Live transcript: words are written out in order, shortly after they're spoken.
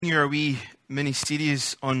Our wee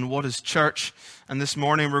mini-series on what is church, and this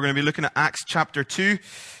morning we're going to be looking at Acts chapter 2,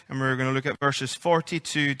 and we're going to look at verses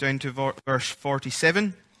 42 down to verse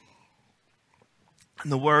 47,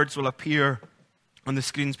 and the words will appear on the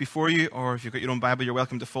screens before you, or if you've got your own Bible, you're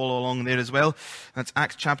welcome to follow along there as well. That's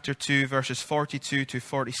Acts chapter 2, verses 42 to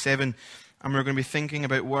 47, and we're going to be thinking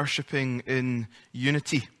about worshipping in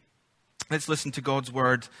unity. Let's listen to God's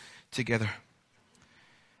word together.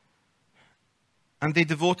 And they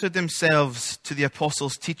devoted themselves to the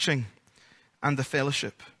apostles' teaching and the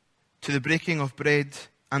fellowship, to the breaking of bread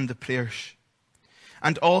and the prayers.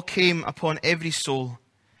 And all came upon every soul,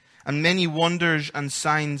 and many wonders and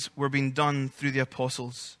signs were being done through the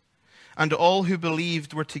apostles. And all who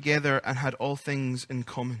believed were together and had all things in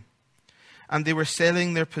common. And they were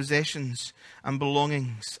selling their possessions and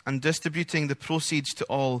belongings and distributing the proceeds to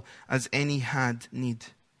all as any had need.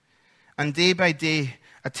 And day by day,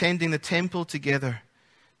 attending the temple together,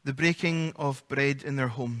 the breaking of bread in their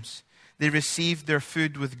homes, they received their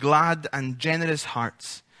food with glad and generous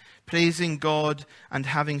hearts, praising God and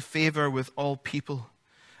having favor with all people.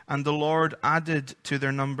 And the Lord added to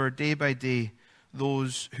their number day by day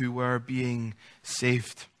those who were being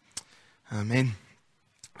saved. Amen.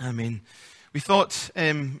 Amen. We thought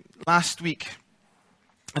last week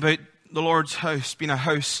about the Lord's house being a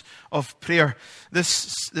house of prayer.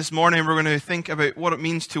 This morning we're going to think about what it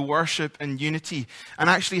means to worship in unity, and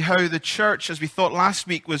actually how the church, as we thought last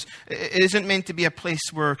week, it isn't meant to be a place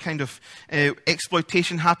where kind of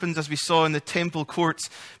exploitation happens, as we saw in the temple courts,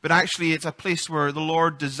 but actually it's a place where the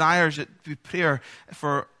Lord desires it to be prayer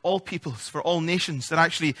for all peoples, for all nations. That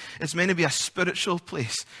actually it's meant to be a spiritual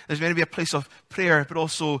place. There's meant to be a place of prayer, but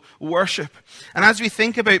also worship. And as we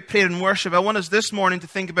think about prayer and worship, I want us this morning to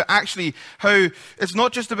think about actually how it's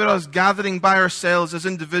not just about us gathering by ourselves as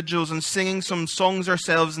individuals and singing some songs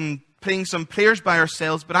ourselves and praying some prayers by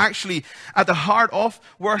ourselves, but actually at the heart of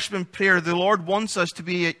worship and prayer, the Lord wants us to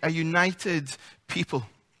be a united people.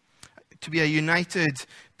 To be a united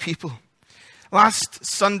people. Last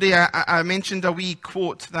Sunday, I mentioned a wee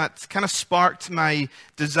quote that kind of sparked my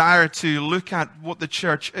desire to look at what the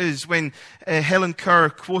church is when Helen Kerr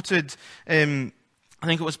quoted, I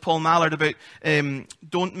think it was Paul Mallard, about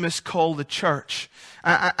don't miscall the church.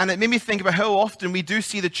 And it made me think about how often we do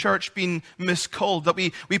see the church being miscalled, that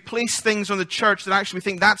we place things on the church that actually we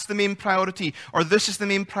think that's the main priority, or this is the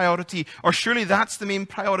main priority, or surely that's the main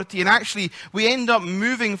priority. And actually we end up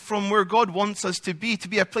moving from where God wants us to be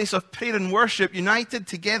a place of prayer and worship, united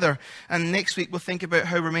together. And next week we'll think about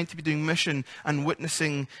how we're meant to be doing mission and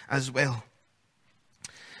witnessing as well.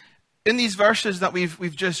 In these verses that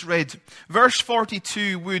we've just read, verse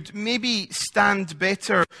 42 would maybe stand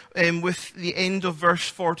better with the end of verse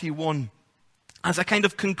 41 as a kind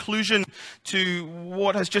of conclusion to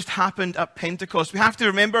what has just happened at Pentecost. We have to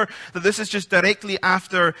remember that this is just directly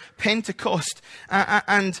after Pentecost.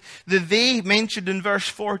 And the they mentioned in verse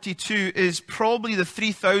 42 is probably the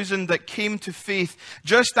 3,000 that came to faith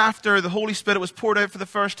just after the Holy Spirit was poured out for the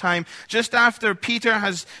first time, just after Peter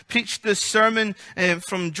has preached this sermon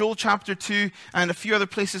from Joel chapter 2 and a few other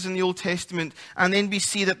places in the Old Testament. And then we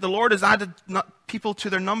see that the Lord has added people to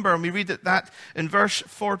their number, and we read that in verse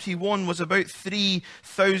 41 was about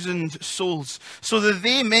 3,000 souls. So the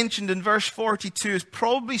they mentioned in verse 42 is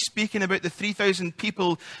probably speaking about the 3,000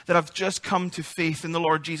 people that have just come to faith in the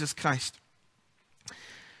Lord Jesus Christ.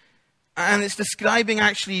 And it's describing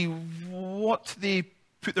actually what they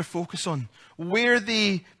put their focus on, where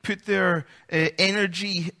they put their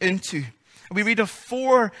energy into. We read of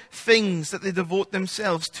 4 things that they devote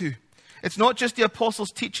themselves to. It's not just the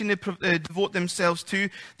apostles' teaching they devote themselves to.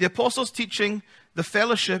 The apostles' teaching, the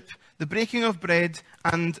fellowship, the breaking of bread,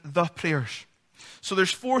 and the prayers. So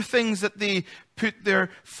there's 4 things that they put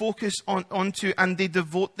their focus onto and they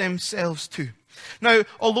devote themselves to. Now,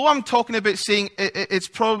 although I'm talking about saying it's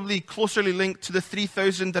probably closely linked to the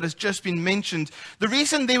 3,000 that has just been mentioned, the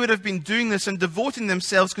reason they would have been doing this and devoting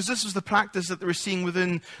themselves, because this was the practice that they were seeing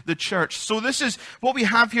within the church. So this is what we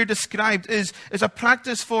have here described is a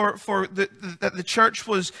practice that the church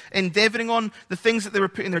was endeavoring on, the things that they were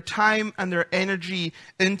putting their time and their energy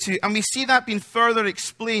into. And we see that being further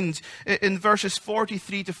explained in verses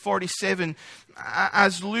 43 to 47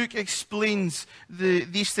 as Luke explains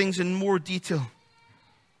these things in more detail.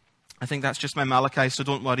 I think that's just my Malachi, so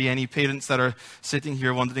don't worry. Any parents that are sitting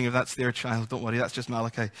here wondering if that's their child, don't worry, that's just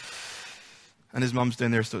Malachi. And his mum's down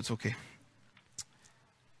there, so it's okay.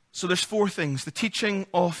 So there's 4 things. The teaching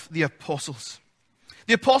of the apostles.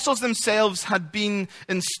 The apostles themselves had been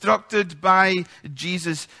instructed by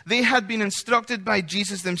Jesus. They had been instructed by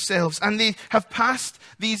Jesus themselves, and they have passed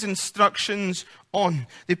these instructions on.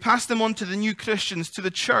 They pass them on to the new Christians, to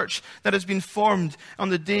the church that has been formed on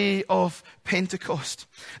the day of Pentecost.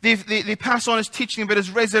 They pass on his teaching about his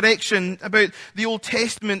resurrection, about the Old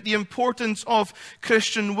Testament, the importance of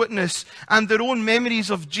Christian witness, and their own memories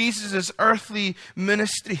of Jesus' earthly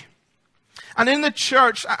ministry. And in the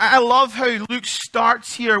church, I love how Luke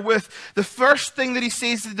starts here with the first thing that he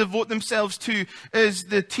says to devote themselves to is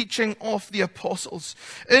the teaching of the apostles.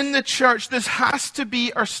 In the church, this has to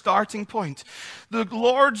be our starting point. The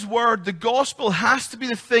Lord's word, the gospel, has to be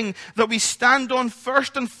the thing that we stand on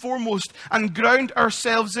first and foremost and ground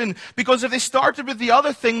ourselves in. Because if they started with the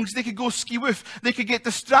other things, they could go skew-woof, they could get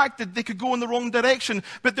distracted, they could go in the wrong direction.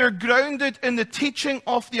 But they're grounded in the teaching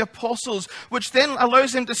of the apostles, which then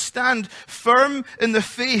allows them to stand firm in the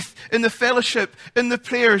faith, in the fellowship, in the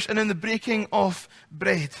prayers, and in the breaking of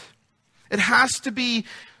bread. It has to be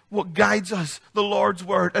what guides us, the Lord's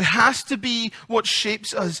word. It has to be what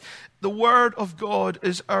shapes us. The word of God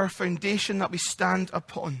is our foundation that we stand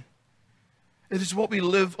upon. It is what we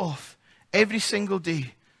live off every single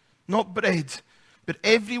day. Not bread, but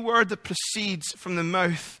every word that proceeds from the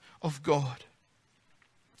mouth of God.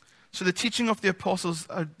 So the teaching of the apostles,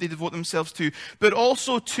 they devote themselves to, but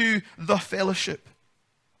also to the fellowship.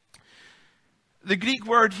 The Greek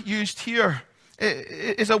word used here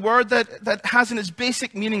is a word that has in its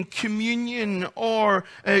basic meaning communion or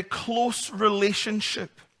a close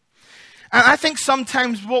relationship. And I think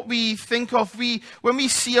sometimes what we think of, when we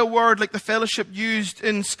see a word like the fellowship used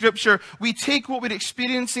in Scripture, we take what we're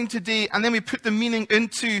experiencing today and then we put the meaning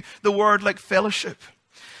into the word like fellowship.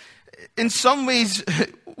 In some ways,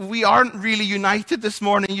 we aren't really united this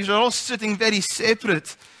morning. You're all sitting very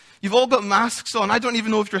separate. You've all got masks on. I don't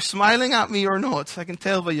even know if you're smiling at me or not. I can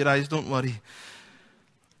tell by your eyes, don't worry.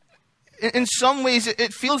 In some ways,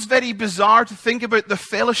 it feels very bizarre to think about the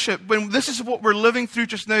fellowship when this is what we're living through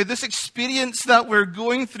just now, this experience that we're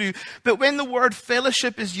going through. But when the word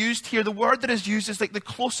fellowship is used here, the word that is used is like the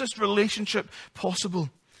closest relationship possible.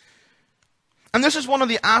 And this is one of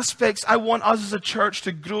the aspects I want us as a church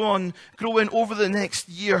to grow in over the next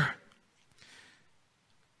year.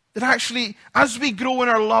 That actually, as we grow in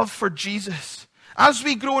our love for Jesus,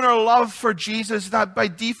 that by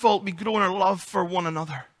default we grow in our love for one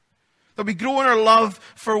another. That we grow in our love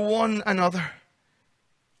for one another.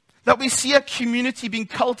 That we see a community being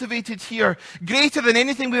cultivated here greater than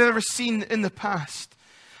anything we've ever seen in the past.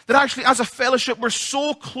 That actually as a fellowship we're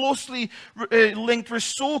so closely linked, we're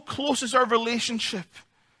so close as our relationship.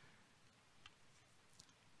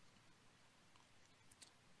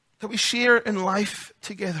 That we share in life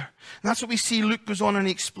together. And that's what we see Luke goes on and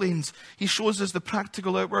he explains. He shows us the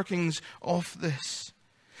practical outworkings of this.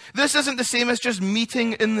 This isn't the same as just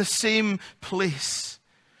meeting in the same place.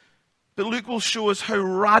 But Luke will show us how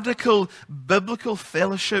radical biblical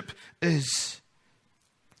fellowship is.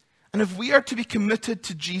 And if we are to be committed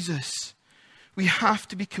to Jesus, we have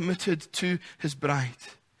to be committed to his bride.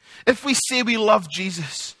 If we say we love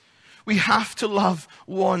Jesus, we have to love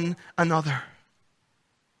one another.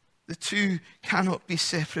 The two cannot be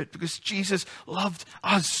separate because Jesus loved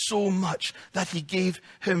us so much that he gave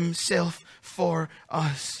himself for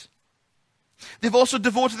us. They've also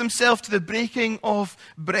devoted themselves to the breaking of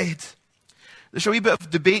bread. There's a wee bit of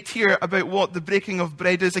debate here about what the breaking of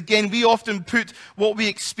bread is. Again, we often put what we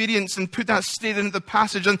experience and put that straight into the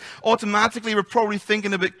passage, and automatically we're probably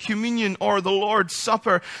thinking about communion or the Lord's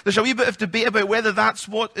Supper. There's a wee bit of debate about whether that's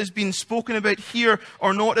what is being spoken about here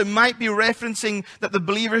or not. It might be referencing that the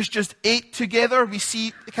believers just ate together. We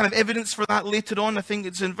see kind of evidence for that later on. I think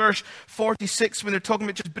it's in verse 46 when they're talking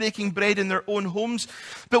about just breaking bread in their own homes.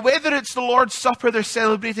 But whether it's the Lord's Supper they're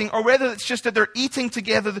celebrating or whether it's just that they're eating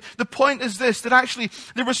together, the point is this, that actually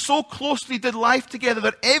they were so closely did life together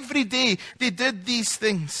that every day they did these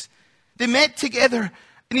things. They met together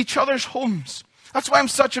in each other's homes. That's why I'm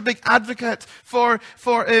such a big advocate for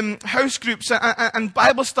house groups and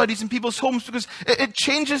Bible studies in people's homes, because it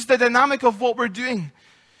changes the dynamic of what we're doing.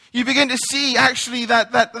 You begin to see actually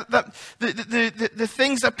that the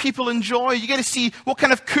things that people enjoy. You get to see what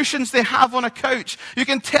kind of cushions they have on a couch. You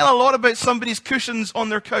can tell a lot about somebody's cushions on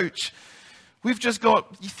their couch. We've just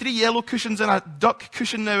got 3 yellow cushions and a duck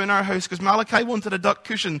cushion now in our house because Malachi wanted a duck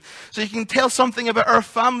cushion. So you can tell something about our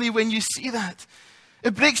family when you see that.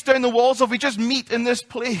 It breaks down the walls of we just meet in this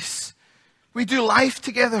place. We do life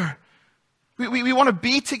together. We want to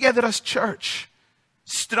be together as church.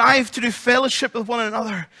 Strive to do fellowship with one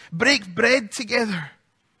another. Break bread together.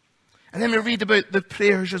 And then we read about the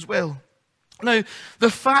prayers as well. Now, the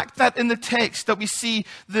fact that in the text that we see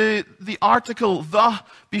the article, the,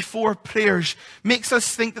 before prayers, makes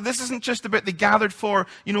us think that this isn't just about they gathered for,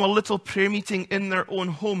 a little prayer meeting in their own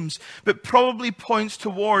homes, but probably points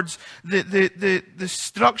towards the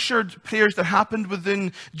structured prayers that happened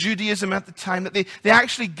within Judaism at the time, that they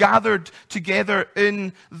actually gathered together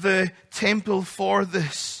in the temple for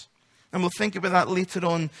this. And we'll think about that later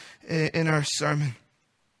on in our sermon.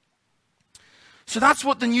 So that's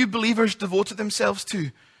what the new believers devoted themselves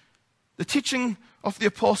to. The teaching of the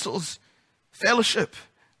apostles, fellowship,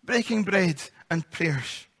 breaking bread, and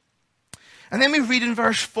prayers. And then we read in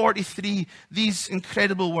verse 43 these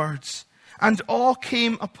incredible words. And awe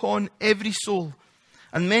came upon every soul,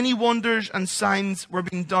 and many wonders and signs were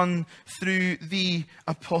being done through the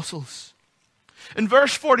apostles. In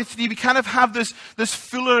verse 43, we kind of have this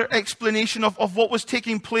fuller explanation of what was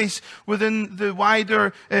taking place within the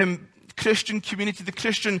wider Christian community, the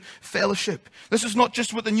Christian fellowship. This is not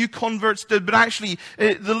just what the new converts did, but actually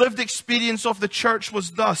the lived experience of the church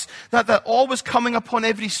was thus, that awe was coming upon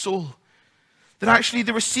every soul. That actually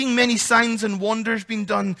they were seeing many signs and wonders being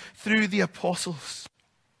done through the apostles.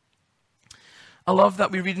 I love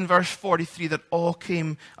that we read in verse 43 that awe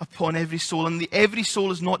came upon every soul. And the every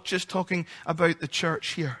soul is not just talking about the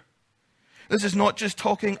church here. This is not just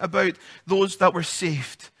talking about those that were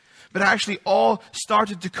saved. But actually awe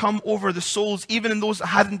started to come over the souls, even in those that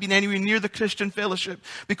hadn't been anywhere near the Christian fellowship,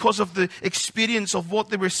 because of the experience of what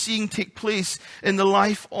they were seeing take place in the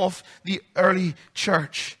life of the early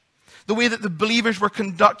church. The way that the believers were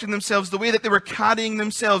conducting themselves, the way that they were carrying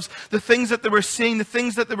themselves, the things that they were saying, the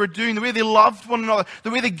things that they were doing, the way they loved one another, the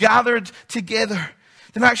way they gathered together.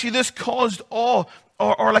 Then actually this caused awe,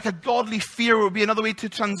 or like a godly fear would be another way to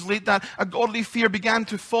translate that. A godly fear began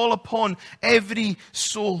to fall upon every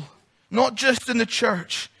soul. Not just in the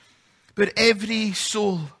church, but every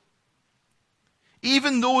soul.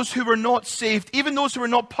 Even those who were not saved, even those who were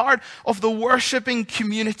not part of the worshiping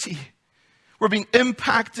community, were being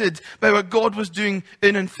impacted by what God was doing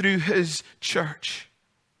in and through His church.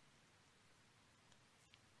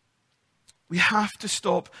 We have to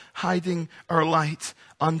stop hiding our light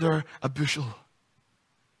under a bushel.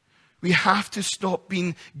 We have to stop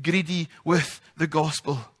being greedy with the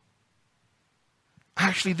gospel.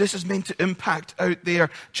 Actually, this is meant to impact out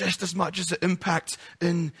there just as much as it impacts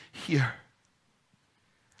in here.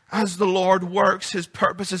 As the Lord works His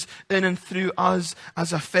purposes in and through us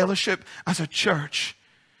as a fellowship, as a church,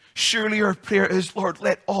 surely our prayer is, Lord,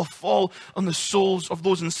 let awe fall on the souls of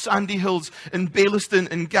those in Sandy Hills, in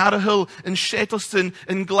Baillieston, in Garrahill, in Shettleston,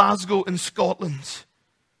 in Glasgow, in Scotland.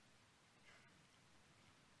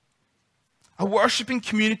 A worshipping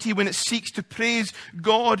community, when it seeks to praise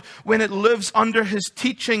God, when it lives under His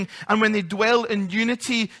teaching, and when they dwell in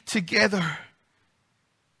unity together,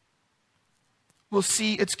 will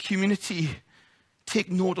see its community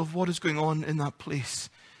take note of what is going on in that place,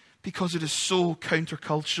 because it is so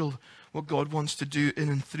countercultural what God wants to do in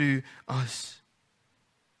and through us.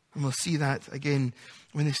 And we'll see that again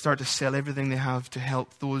when they start to sell everything they have to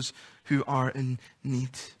help those who are in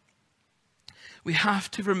need. We have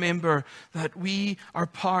to remember that we are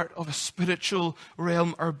part of a spiritual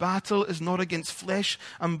realm. Our battle is not against flesh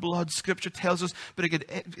and blood, Scripture tells us, but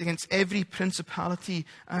against every principality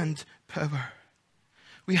and power.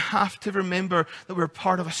 We have to remember that we're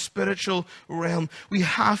part of a spiritual realm. We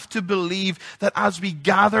have to believe that as we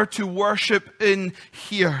gather to worship in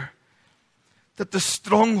here, that the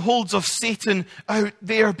strongholds of Satan out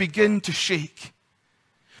there begin to shake.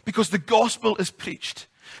 Because the gospel is preached.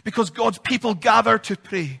 Because God's people gather to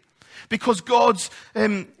pray. Because God's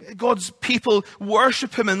people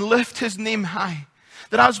worship Him and lift His name high.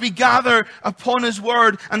 That as we gather upon His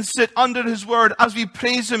word and sit under His word, as we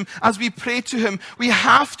praise Him, as we pray to Him, we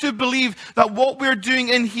have to believe that what we're doing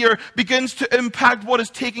in here begins to impact what is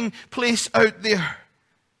taking place out there.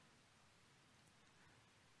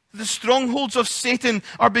 The strongholds of Satan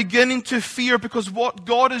are beginning to fear because what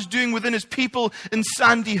God is doing within His people in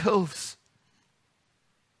Sandy Hills.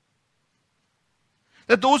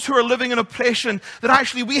 That those who are living in oppression, that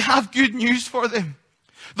actually we have good news for them.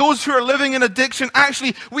 Those who are living in addiction,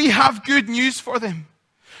 actually we have good news for them.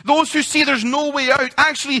 Those who see there's no way out,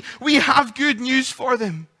 actually we have good news for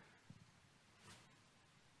them.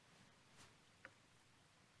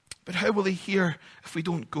 But how will they hear if we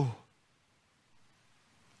don't go?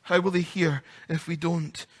 How will they hear if we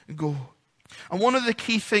don't go? And one of the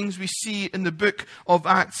key things we see in the book of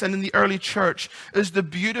Acts and in the early church is the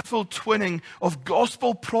beautiful twinning of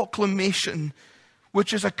gospel proclamation,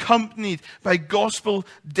 which is accompanied by gospel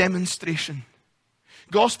demonstration.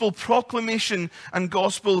 gospel proclamation and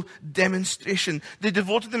gospel demonstration. They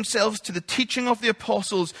devoted themselves to the teaching of the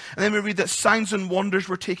apostles, and then we read that signs and wonders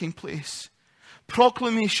were taking place.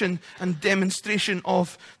 Proclamation and demonstration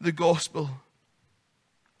of the gospel.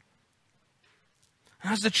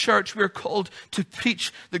 As the church, we are called to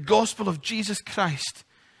preach the gospel of Jesus Christ,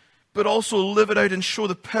 but also live it out and show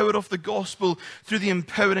the power of the gospel through the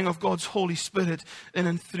empowering of God's Holy Spirit in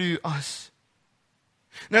and through us.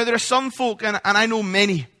 Now, there are some folk, and I know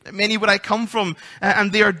many where I come from,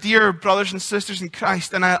 and they are dear brothers and sisters in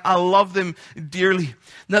Christ, and I love them dearly.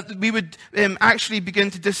 That we would actually begin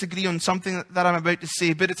to disagree on something that I'm about to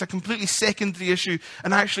say, but it's a completely secondary issue,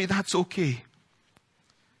 and actually that's okay.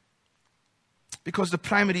 Because the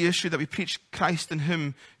primary issue that we preach Christ and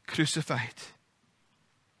Him crucified.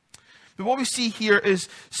 But what we see here is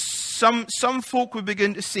some folk would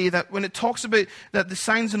begin to say that when it talks about that the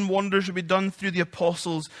signs and wonders would be done through the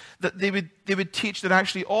apostles, that they would teach that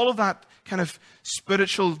actually all of that kind of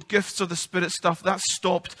spiritual gifts of the Spirit stuff, that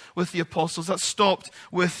stopped with the apostles. That stopped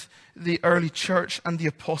with the early church and the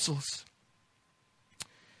apostles.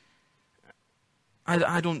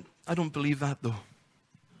 I don't believe that, though.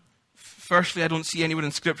 Firstly, I don't see anywhere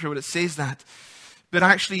in Scripture where it says that. But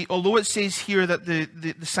actually, although it says here that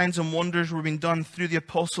the signs and wonders were being done through the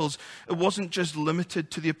apostles, it wasn't just limited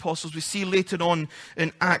to the apostles. We see later on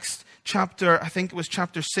in Acts chapter, I think it was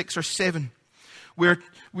chapter 6 or 7, where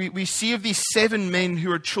we see of these 7 men who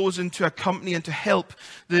are chosen to accompany and to help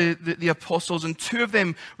the apostles. And 2 of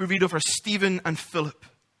them we read of are Stephen and Philip.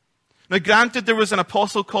 Now, granted, there was an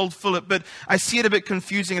apostle called Philip, but I see it a bit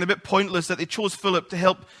confusing and a bit pointless that they chose Philip to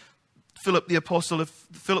help Philip the apostle. If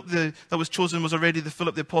Philip that was chosen was already the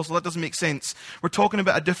Philip the apostle, that doesn't make sense. We're talking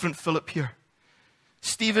about a different Philip here.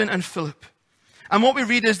 Stephen and Philip. And what we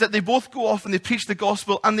read is that they both go off and they preach the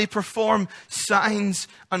gospel and they perform signs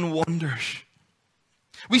and wonders.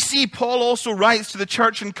 We see Paul also writes to the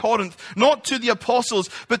church in Corinth, not to the apostles,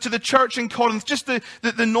 but to the church in Corinth, just the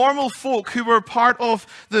normal folk who were part of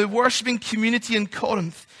the worshiping community in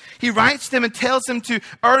Corinth. He writes them and tells them to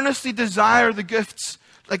earnestly desire the gifts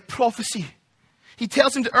like prophecy. He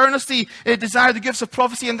tells them to earnestly desire the gifts of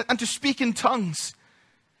prophecy and to speak in tongues.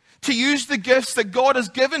 To use the gifts that God has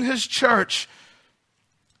given His church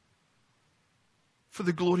for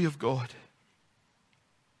the glory of God.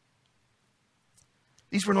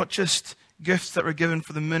 These were not just gifts that were given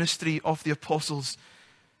for the ministry of the apostles,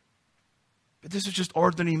 but this was just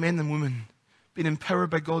ordinary men and women being empowered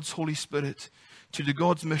by God's Holy Spirit to do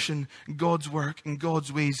God's mission, God's work, and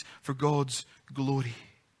God's ways for God's glory.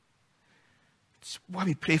 It's why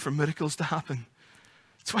we pray for miracles to happen.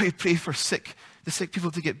 It's why we pray for the sick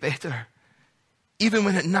people to get better. Even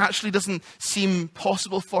when it naturally doesn't seem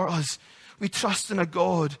possible for us, we trust in a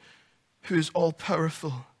God who is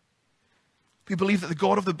all-powerful. We believe that the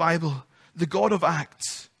God of the Bible, the God of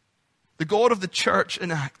Acts, the God of the church in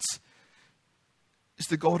Acts, is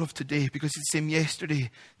the God of today, because He's the same yesterday,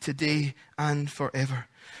 today, and forever.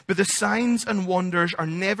 But the signs and wonders are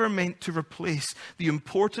never meant to replace the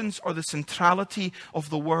importance or the centrality of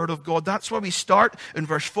the Word of God. That's why we start in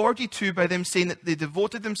verse 42 by them saying that they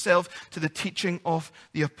devoted themselves to the teaching of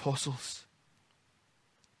the apostles.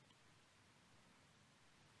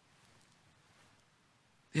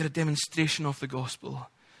 They had a demonstration of the gospel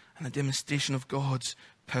and a demonstration of God's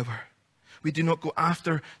power. We do not go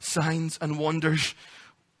after signs and wonders.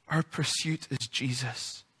 Our pursuit is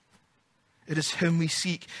Jesus. It is Him we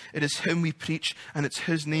seek, it is Him we preach, and it's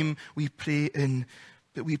His name we pray in.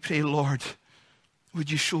 But we pray, Lord, would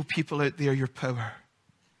you show people out there your power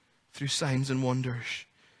through signs and wonders?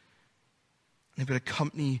 And it would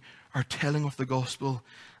accompany our telling of the gospel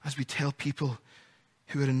as we tell people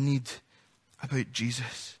who are in need about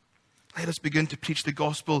Jesus. Let us begin to preach the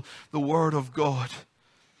gospel, the Word of God,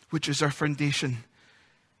 which is our foundation,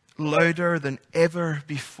 louder than ever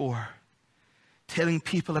before, telling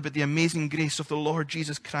people about the amazing grace of the Lord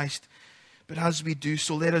Jesus Christ. But as we do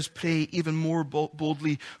so, let us pray even more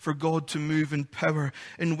boldly for God to move in power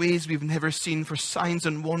in ways we've never seen, for signs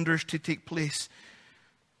and wonders to take place,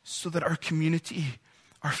 so that our community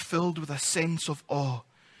are filled with a sense of awe.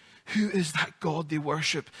 Who is that God they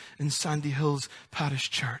worship in Sandy Hills Parish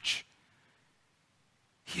Church?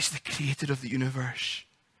 He is the creator of the universe.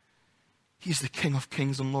 He is the King of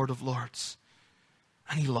Kings and Lord of Lords.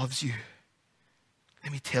 And He loves you.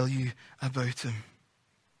 Let me tell you about Him.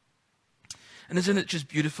 And isn't it just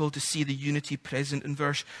beautiful to see the unity present in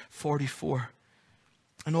verse 44?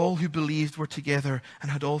 And all who believed were together and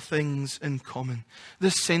had all things in common.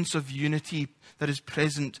 This sense of unity that is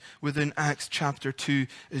present within Acts chapter 2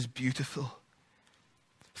 is beautiful.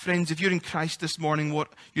 Friends, if you're in Christ this morning,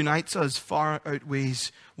 what unites us far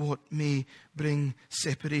outweighs what may bring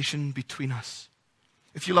separation between us.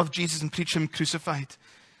 If you love Jesus and preach him crucified,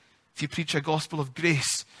 if you preach a gospel of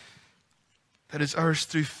grace that is ours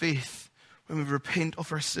through faith, when we repent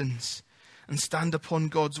of our sins and stand upon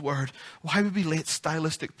God's word, why would we let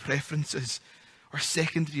stylistic preferences or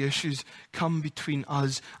secondary issues come between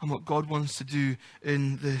us and what God wants to do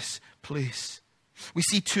in this place? We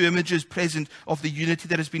see two images present of the unity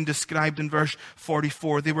that has been described in verse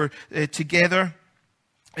 44. They were together.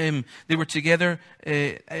 And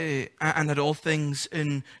had all things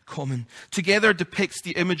in common. Together depicts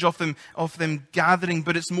the image of them gathering,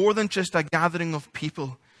 but it's more than just a gathering of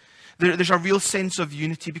people. There's a real sense of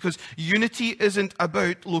unity, because unity isn't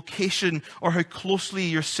about location or how closely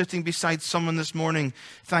you're sitting beside someone this morning.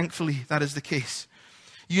 Thankfully, that is the case.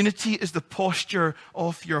 Unity is the posture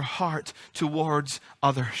of your heart towards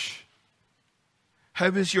others. How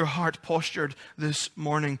is your heart postured this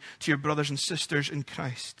morning to your brothers and sisters in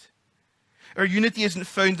Christ? Our unity isn't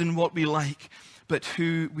found in what we like, but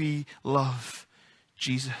who we love,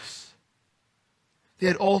 Jesus. They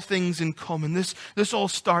had all things in common. This all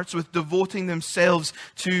starts with devoting themselves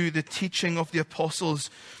to the teaching of the apostles.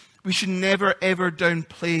 We should never, ever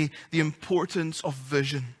downplay the importance of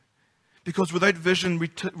vision. Because without vision, we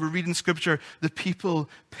read in Scripture, the people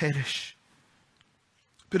perish.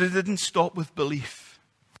 But it didn't stop with belief.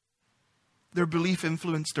 Their belief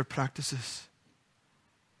influenced their practices.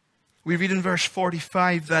 We read in verse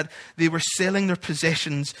 45 that they were selling their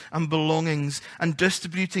possessions and belongings and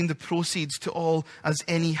distributing the proceeds to all as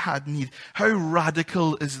any had need. How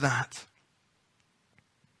radical is that?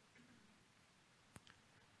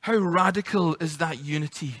 How radical is that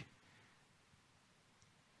unity?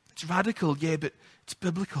 It's radical, yeah, but it's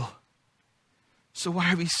biblical. So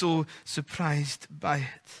why are we so surprised by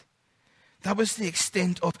it? That was the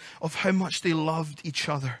extent of how much they loved each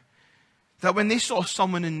other. That when they saw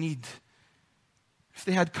someone in need, if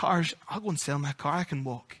they had cars, I'll go and sell my car, I can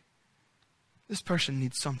walk. This person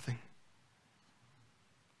needs something.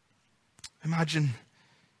 Imagine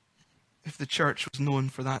if the church was known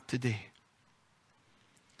for that today.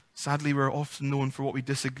 Sadly, we're often known for what we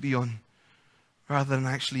disagree on, rather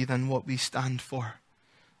than what we stand for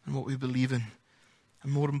and what we believe in.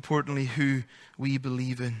 And more importantly, who we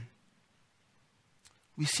believe in.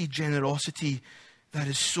 We see generosity that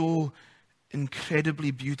is so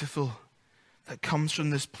incredibly beautiful, that comes from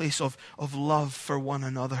this place of love for one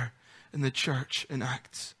another in the church in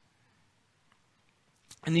Acts.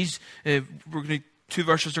 And these, two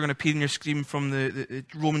verses are going to appear on your screen from the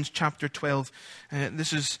Romans chapter 12.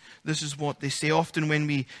 This is what they say. Often when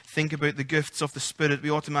we think about the gifts of the Spirit,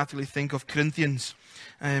 we automatically think of Corinthians.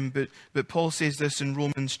 But Paul says this in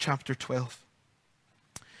Romans chapter 12.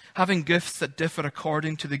 Having gifts that differ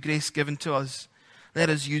according to the grace given to us, let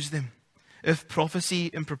us use them. If prophecy,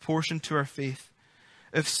 in proportion to our faith.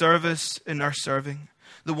 If service, in our serving.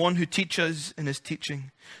 The one who teaches in his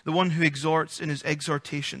teaching. The one who exhorts in his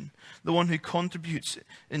exhortation. The one who contributes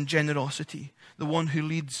in generosity. The one who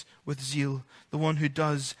leads with zeal. The one who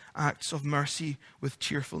does acts of mercy with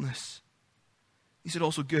cheerfulness. These are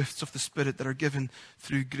also gifts of the Spirit that are given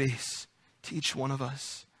through grace to each one of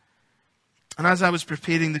us. And as I was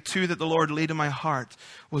preparing, the two that the Lord laid in my heart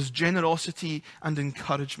was generosity and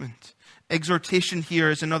encouragement. Exhortation here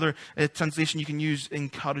is another translation you can use,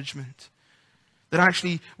 encouragement. That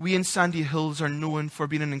actually we in Sandy Hills are known for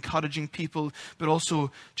being an encouraging people, but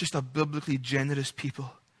also just a biblically generous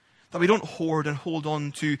people. That we don't hoard and hold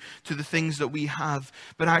on to the things that we have,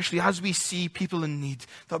 but actually as we see people in need,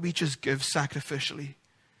 that we just give sacrificially.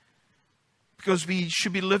 Because we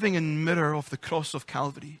should be living in mirror of the cross of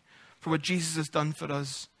Calvary, for what Jesus has done for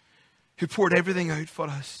us, who poured everything out for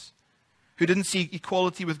us, who didn't see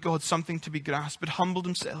equality with God something to be grasped, but humbled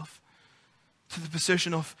himself to the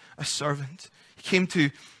position of a servant. He came to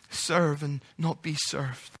serve and not be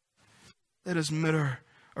served. Let us mirror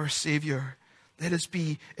our Savior. Let us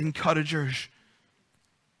be encouragers.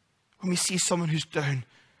 When we see someone who's down,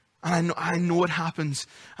 and I know it happens,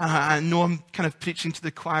 and I know I'm kind of preaching to the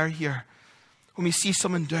choir here. When we see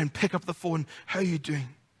someone down, pick up the phone. How are you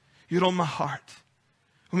doing? You're on my heart.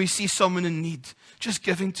 When we see someone in need, just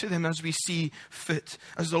giving to them as we see fit,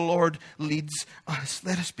 as the Lord leads us.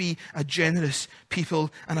 Let us be a generous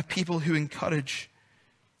people and a people who encourage,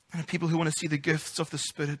 and a people who want to see the gifts of the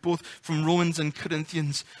Spirit, both from Romans and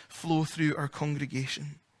Corinthians, flow through our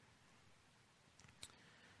congregation.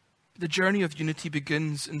 The journey of unity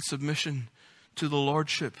begins in submission to the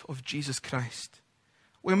Lordship of Jesus Christ.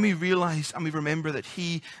 When we realize and we remember that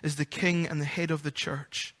He is the King and the head of the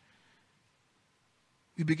church,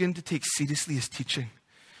 we begin to take seriously His teaching.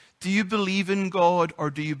 Do you believe in God or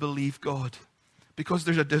do you believe God? Because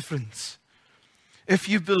there's a difference. If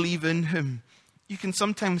you believe in Him, you can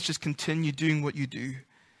sometimes just continue doing what you do.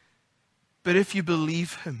 But if you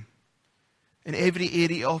believe Him, in every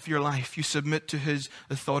area of your life, you submit to His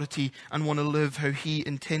authority and want to live how He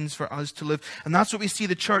intends for us to live. And that's what we see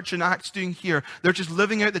the church in Acts doing here. They're just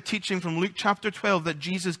living out the teaching from Luke chapter 12 that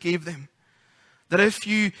Jesus gave them. That if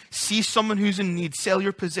you see someone who's in need, sell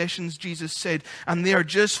your possessions, Jesus said, and they are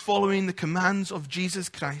just following the commands of Jesus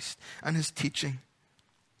Christ and His teaching.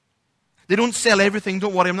 They don't sell everything.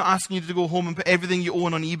 Don't worry, I'm not asking you to go home and put everything you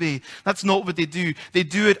own on eBay. That's not what they do. They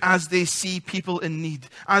do it as they see people in need,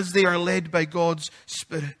 as they are led by God's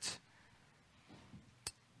Spirit.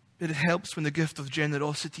 But it helps when the gift of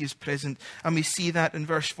generosity is present. And we see that in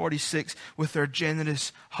verse 46 with their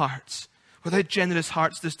generous hearts. Without generous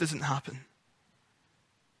hearts, this doesn't happen.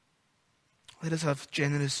 Let us have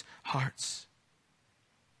generous hearts.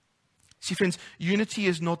 See, friends, unity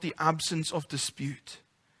is not the absence of dispute,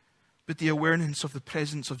 but the awareness of the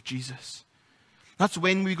presence of Jesus. That's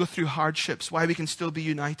when we go through hardships, why we can still be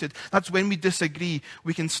united. That's when we disagree,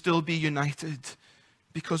 we can still be united.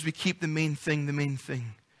 Because we keep the main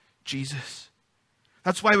thing, Jesus.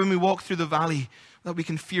 That's why when we walk through the valley, that we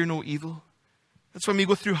can fear no evil. That's when we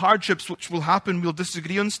go through hardships, which will happen, we'll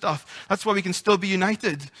disagree on stuff. That's why we can still be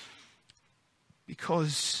united.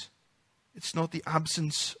 Because it's not the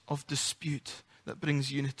absence of dispute that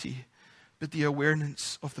brings unity, but the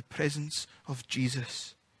awareness of the presence of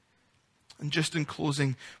Jesus. And just in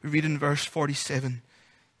closing, we read in verse 47,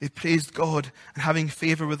 they praised God and having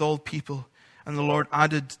favor with all people, and the Lord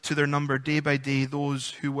added to their number day by day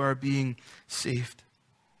those who were being saved.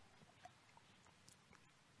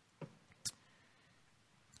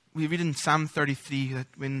 We read in Psalm 33 that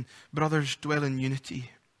when brothers dwell in unity,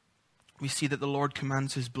 we see that the Lord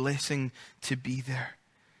commands His blessing to be there.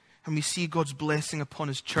 And we see God's blessing upon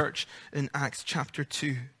His church in Acts chapter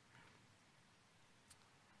 2.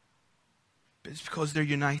 But it's because they're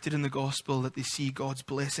united in the gospel that they see God's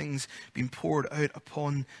blessings being poured out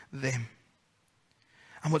upon them.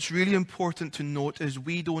 And what's really important to note is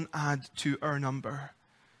we don't add to our number.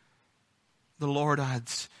 The Lord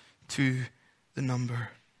adds to the number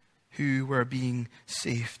who were being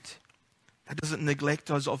saved. That doesn't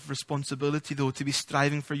neglect us of responsibility, though, to be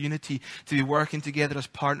striving for unity, to be working together as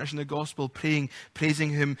partners in the gospel, praying, praising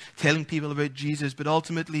Him, telling people about Jesus. But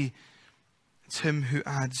ultimately, it's Him who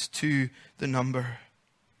adds to the number.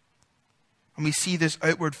 And we see this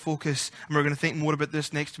outward focus, and we're going to think more about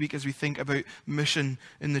this next week as we think about mission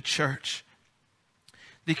in the church.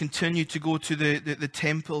 They continue to go to the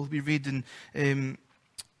temple. We read in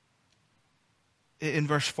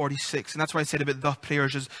verse 46. And that's why I said about the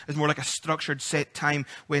prayers is more like a structured set time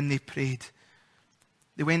when they prayed.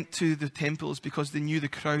 They went to the temples because they knew the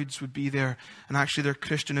crowds would be there. And actually their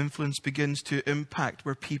Christian influence begins to impact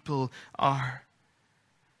where people are.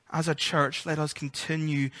 As a church, let us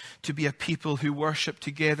continue to be a people who worship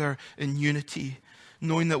together in unity,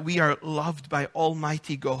 knowing that we are loved by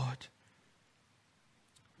Almighty God.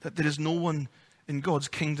 That there is no one in God's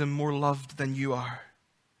kingdom more loved than you are.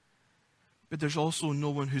 But there's also no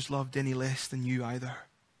one who's loved any less than you either.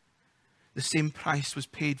 The same price was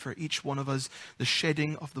paid for each one of us, the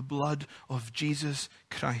shedding of the blood of Jesus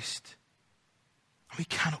Christ. We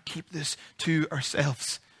cannot keep this to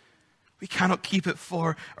ourselves. We cannot keep it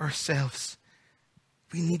for ourselves.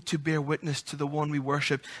 We need to bear witness to the one we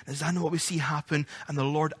worship. Is that not what we see happen? And the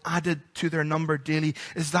Lord added to their number daily.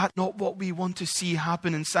 Is that not what we want to see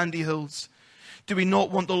happen in Sandy Hills? Do we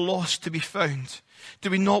not want the lost to be found?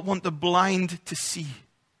 Do we not want the blind to see?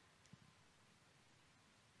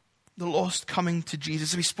 The lost coming to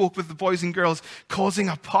Jesus. We spoke with the boys and girls, causing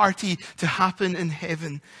a party to happen in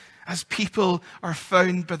heaven as people are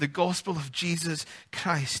found by the gospel of Jesus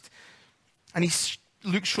Christ. And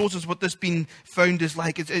Luke shows us what this being found is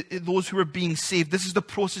like. It's those who are being saved. This is the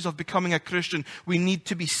process of becoming a Christian. We need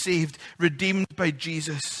to be saved, redeemed by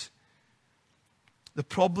Jesus. The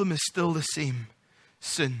problem is still the same.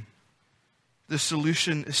 Sin. The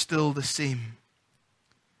solution is still the same.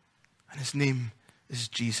 And His name is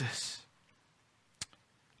Jesus.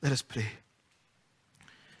 Let us pray.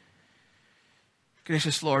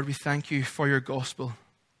 Gracious Lord, we thank You for Your gospel.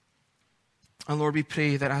 And Lord, we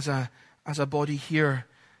pray that as a body here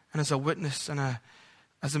and as a witness and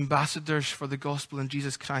as ambassadors for the gospel in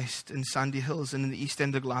Jesus Christ in Sandy Hills and in the East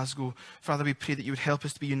End of Glasgow, Father, we pray that You would help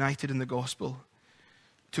us to be united in the gospel,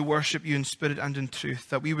 to worship You in spirit and in truth,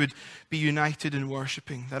 that we would be united in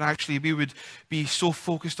worshiping, that actually we would be so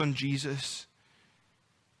focused on Jesus,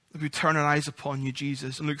 that we turn our eyes upon You,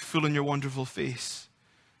 Jesus, and look full in Your wonderful face.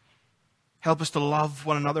 Help us to love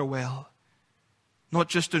one another well, not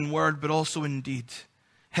just in word, but also in deed.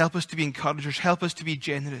 Help us to be encouragers. Help us to be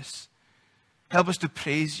generous. Help us to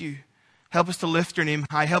praise you. Help us to lift your name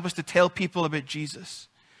high. Help us to tell people about Jesus.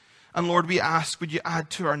 And Lord, we ask, would you add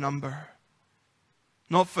to our number?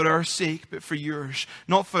 Not for our sake, but for yours.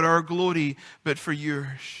 Not for our glory, but for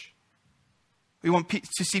yours. We want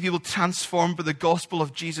to see people transformed by the gospel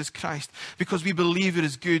of Jesus Christ because we believe it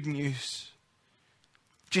is good news.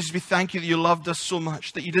 Jesus, we thank you that you loved us so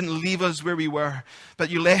much, that you didn't leave us where we were, but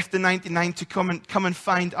you left the 99 to come and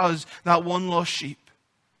find us, that one lost sheep.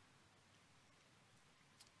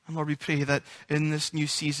 And Lord, we pray that in this new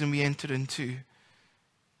season we enter into,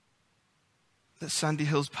 that Sandy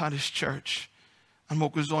Hills Parish Church and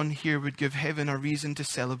what goes on here would give heaven a reason to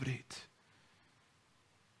celebrate.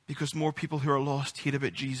 Because more people who are lost hear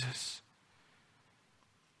about Jesus.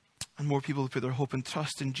 And more people put their hope and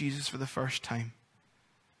trust in Jesus for the first time.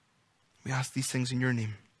 We ask these things in your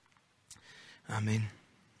name. Amen.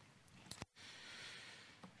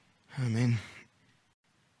 Amen.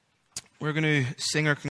 We're going to sing our